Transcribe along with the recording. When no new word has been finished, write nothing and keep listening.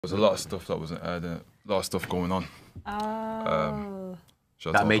There's a lot of stuff that wasn't aired, a lot of stuff going on. Oh.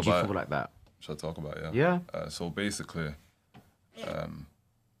 That made you feel like that? Should I talk about it? Yeah. So basically,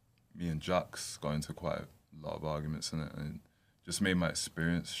 me and Jacques got into quite a lot of arguments in it, and it just made my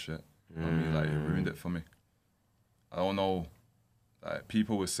experience shit. I mean, like, it ruined it for me. I don't know. Like,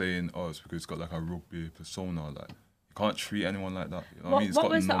 people were saying, oh, it's because it's got like a rugby persona. Like, you can't treat anyone like that. You know what I mean? It's What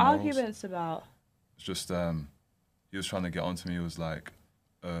got was no the morals. arguments about? It's just he was trying to get onto me. He was like,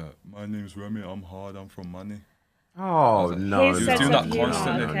 my name's Remi. I'm hard. I'm from money. Oh like, no! He was doing that humor,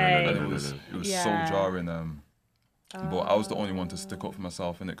 constantly, okay. and it was so jarring. But I was the only one to stick up for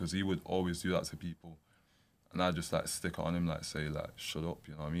myself in it, because he would always do that to people, and I just like stick on him, like say like shut up,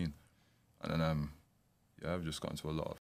 you know what I mean? And then yeah, I've just got into a lot of